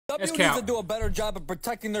W needs to do a better job of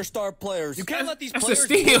protecting their star players. You can't let these that's players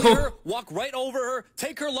bully her, walk right over her,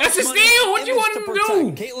 take her lunch That's a money. steal. What you want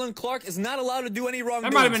to do? Caitlin Clark is not allowed to do any wrong.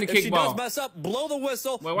 That might have been a if she kickball. does mess up, blow the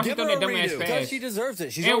whistle. Well, why give her a redo because she deserves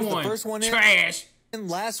it. She's always the first one in. Trash.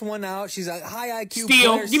 Last one out. She's a high IQ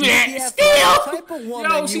Steal. player. Give me that. Steal. Type of woman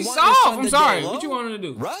yo, she's soft. I'm sorry. What you want her to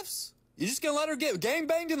do? Refs? You just gonna let her get gang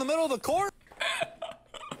banged in the middle of the court?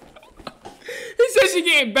 He said she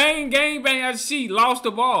getting gang banged after she lost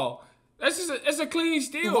the ball. That's just it's a clean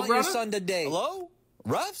steal, you want brother. Your son today. Hello?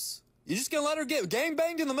 Refs? You just gonna let her get gang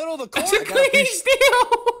banged in the middle of the court? It's a clean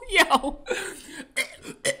steal. Yo.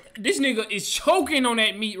 This nigga is choking on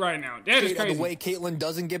that meat right now. That is crazy. The way Caitlin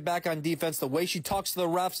doesn't get back on defense, the way she talks to the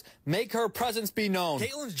refs, make her presence be known.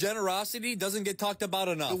 Caitlin's generosity doesn't get talked about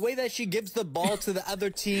enough. The way that she gives the ball to the other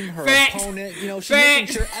team, her opponent, you know, she's making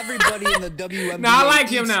sure everybody in the WNBA. Nah, I like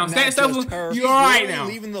him now. You're all right now.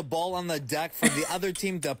 Leaving the ball on the deck for the other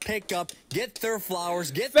team to pick up, get their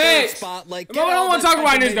flowers, get their spot. Like, I don't want to talk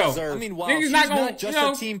about this though. I mean, wow, she's not just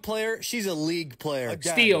a team player; she's a league player.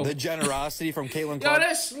 Again, steal. The generosity from Caitlin Clark. Yo,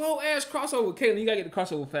 that slow ass crossover, Caitlin. You gotta get the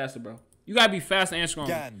crossover faster, bro. You gotta be fast and strong.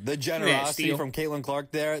 Again, the generosity from Caitlin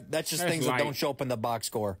Clark there. That's just things that don't show up in the box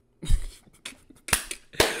score.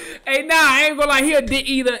 Hey, nah, I ain't gonna lie. He a dick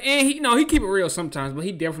eater, and he keep it real sometimes, but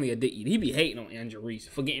he definitely a dick eater. He be hating on Reese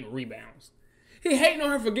for getting rebounds. He hating on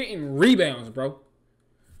her for getting rebounds, bro.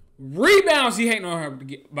 Rebounds he hating on her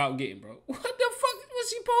about getting, bro. What the fuck was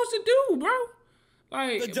she supposed to do, bro?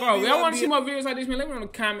 Like, bro, y'all want to see more videos like this, man? Let me know in the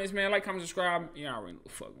comments, man. Like, comment, subscribe. Y'all already know what the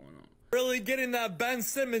fuck going on. Really getting that Ben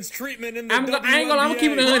Simmons treatment in the I ain't gonna lie, I'm gonna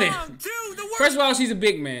keep it 100. First of all, she's a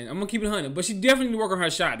big man. I'm gonna keep it 100, but she definitely need to work on her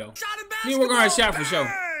shot, though. She need to work on her shot for sure.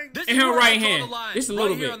 In her right hand. Just a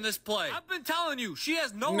little bit. On this play. I've been telling you, she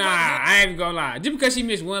has no Nah, I ain't gonna lie. Just because she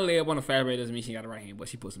missed one layup on the fast break doesn't mean she got a right hand, but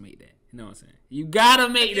she supposed to make that. You know what I'm saying? You gotta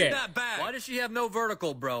make that. Why does she have no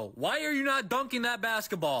vertical, bro? Why are you not dunking that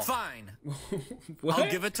basketball? Fine.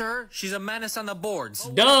 I'll give it to her. She's a menace on the boards.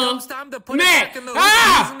 Duh. When it comes time to put it back in the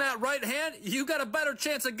hoop using that right hand, you got a better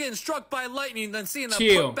chance of getting struck by lightning than seeing a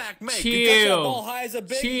putback make. You catch that ball high as a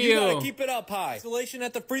big, you gotta keep it up high. Isolation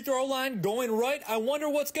at the free throw line, going right. I wonder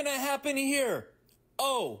what's gonna happen here.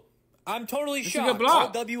 Oh, I'm totally shocked. All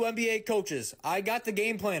WNBA coaches, I got the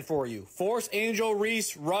game plan for you. Force Angel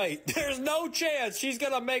Reese right. There's no chance she's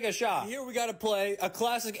going to make a shot. Here we got to play a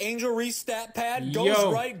classic Angel Reese stat pad.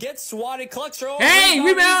 Goes right, gets swatted, collects her own. Hey,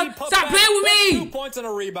 rebound. Stop playing with me. 2 points on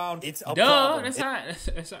a rebound. It's a problem.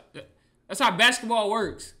 That's how basketball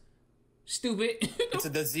works. Stupid. It's a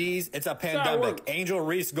disease. It's a pandemic. Angel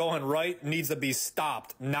Reese going right needs to be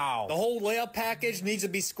stopped now. The whole layup package needs to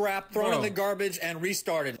be scrapped, thrown in the garbage, and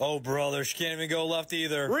restarted. Oh, brother, she can't even go left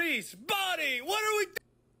either. Reese, body, what are we?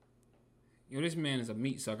 Yo, this man is a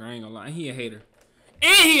meat sucker. I ain't gonna lie. He a hater.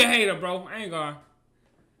 And he a hater, bro. I ain't gonna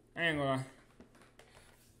lie.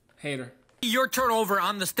 Hater. Your turnover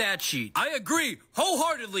on the stat sheet. I agree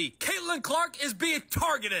wholeheartedly. Caitlin Clark is being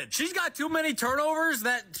targeted. She's got too many turnovers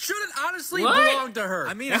that shouldn't honestly belong to her.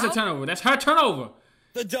 I mean, that's a turnover. That's her turnover.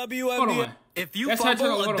 The WNBA. If you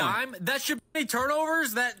fumble a dime, that should be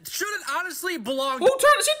turnovers that shouldn't honestly belong. Who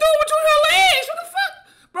turned? She threw it between her legs. What the fuck,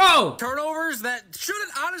 bro? Turnovers that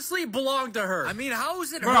shouldn't honestly belong to her. I mean, how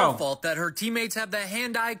is it her fault that her teammates have the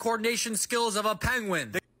hand-eye coordination skills of a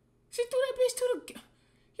penguin? She threw that bitch to the.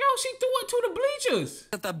 Yo, she threw it to the bleachers.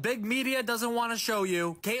 That the big media doesn't want to show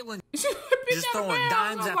you. Caitlin just throwing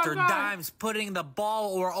dimes after dimes, putting the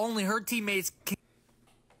ball where only her teammates can.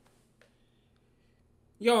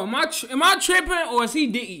 Yo, am I tripping or is he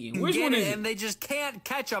dick-eating? Which one is it? And they just can't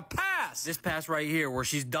catch a pass. This pass right here where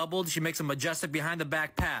she's doubled, she makes a majestic behind the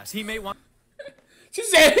back pass. He may want. She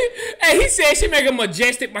said, hey, he said she make a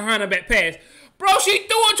majestic behind the back pass. Bro, she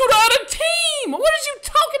threw it to the other team. What is you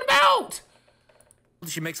talking about?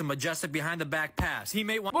 She makes a majestic behind the back pass. He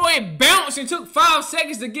may want. Boy, it bounced and took 5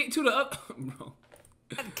 seconds to get to the up. Bro.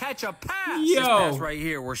 Catch a pass. Yo. This pass right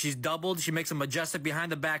here where she's doubled, she makes a majestic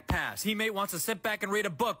behind the back pass. Teammate wants to sit back and read a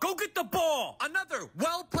book. Go get the ball. Another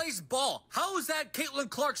well-placed ball. How is that Caitlin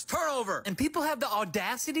Clark's turnover? And people have the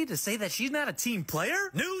audacity to say that she's not a team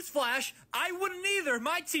player? Newsflash, I wouldn't either.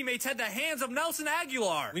 My teammates had the hands of Nelson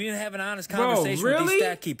Aguilar. We need to have an honest conversation with these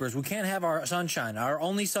stat keepers. We can't have our sunshine, our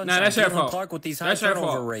only sunshine, Caitlin Clark, with these high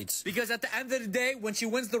turnover rates. Because at the end of the day, when she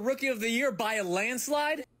wins the Rookie of the Year by a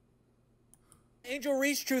landslide, Angel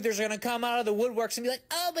Reese truthers are going to come out of the woodworks and be like,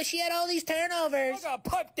 oh, but she had all these turnovers. I got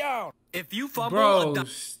pipe down. If you fumble,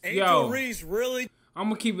 Angel Reese really. I'm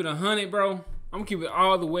going to keep it 100, bro. I'm going to keep it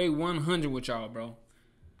all the way 100 with y'all, bro.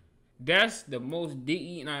 That's the most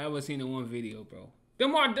dick-eating I ever seen in one video, bro.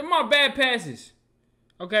 Them are bad passes.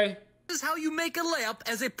 Okay? This is how you make a layup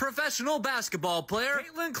as a professional basketball player.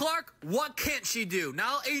 Caitlin Clark, what can't she do?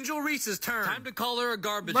 Now Angel Reese's turn. Time to call her a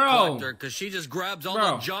garbage collector because she just grabs all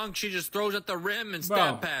the junk she just throws at the rim and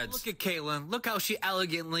stat pads. Look at Caitlin. Look how she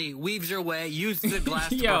elegantly weaves her way, uses the glass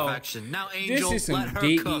to perfection. Now Angel, let her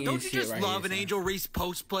cook. Don't you just love an Angel Reese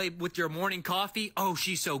post play with your morning coffee? Oh,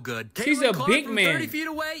 she's so good. She's a big man. 30 feet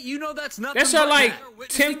away, you know that's nothing. That's her like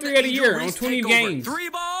 10th three of the year on 20 games. Three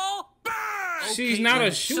ball. She's not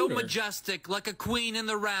a shooter. So majestic, like a queen in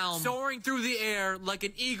the realm, soaring through the air like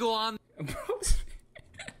an eagle on.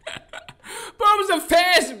 Bro, it was a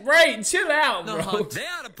fast break. Chill out, bro. They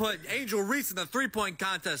ought to put Angel Reese in the three-point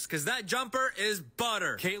contest because that jumper is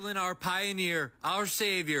butter. Caitlin, our pioneer, our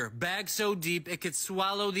savior, bag so deep it could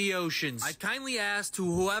swallow the oceans. I kindly asked to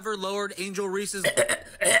whoever lowered Angel Reese's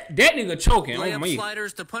that nigga choking on me.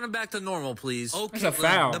 Sliders to put him back to normal, please. Okay, that's a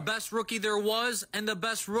foul. The best rookie there was and the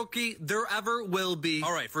best rookie there ever will be.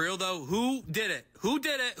 All right, for real though, who did it? Who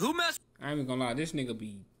did it? Who messed? I ain't even gonna lie, this nigga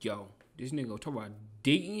be this nigga talk about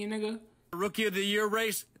digging, nigga. Rookie of the Year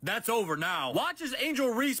race, that's over now. Watch as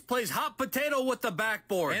Angel Reese plays hot potato with the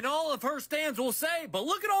backboard. And all of her stands will say, but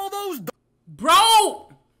look at all those...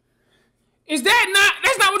 Bro! Is that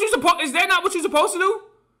not what you supposed to do?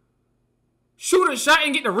 Shoot a shot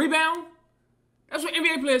and get the rebound? That's what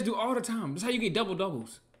NBA players do all the time. That's how you get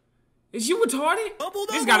double-doubles. Is you retarded?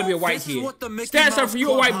 This got to be a white kid. Stats up for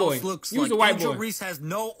you, a white boy. You's a white boy. Angel Reese has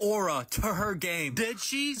no aura to her game. Did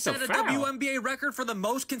she set a WNBA record for the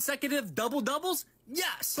most consecutive double-doubles?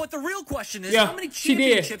 Yes. But the real question is, how many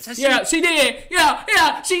championships has she... Yeah, she did.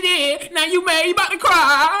 Yeah, she did. Now you about to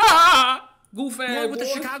cry. Goof ass with the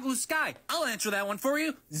Chicago Sky. I'll answer that one for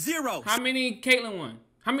you. 0. How many Caitlin won?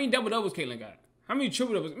 How many double-doubles Caitlin got? How many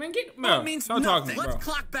triple doubles? Man, that means nothing. Let's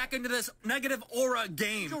clock back into this negative aura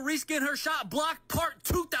game. Angel Reese getting her shot blocked, part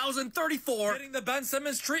 2034. Getting the Ben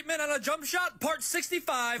Simmons treatment on a jump shot, part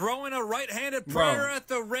 65. Throwing a right-handed prayer at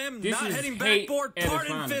the rim, not hitting backboard, part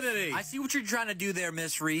infinity. I see what you're trying to do there,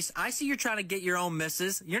 Miss Reese. I see you're trying to get your own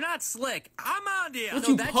misses. You're not slick. I'm on to you. What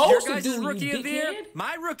you supposed to do, Rookie of the Year?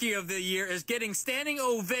 My Rookie of the Year is getting standing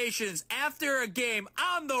ovations after a game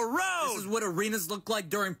on the road. This is what arenas look like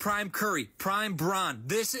during prime Curry, prime Bron.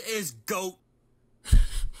 This is GOAT.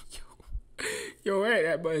 Yo, ain't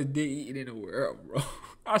that much dick eating in the world, bro.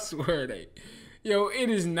 I swear it ain't. Yo, it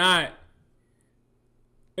is not.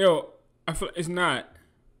 Yo, I feel it's not.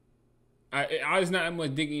 It's not that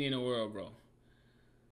much dick eating in the world, bro.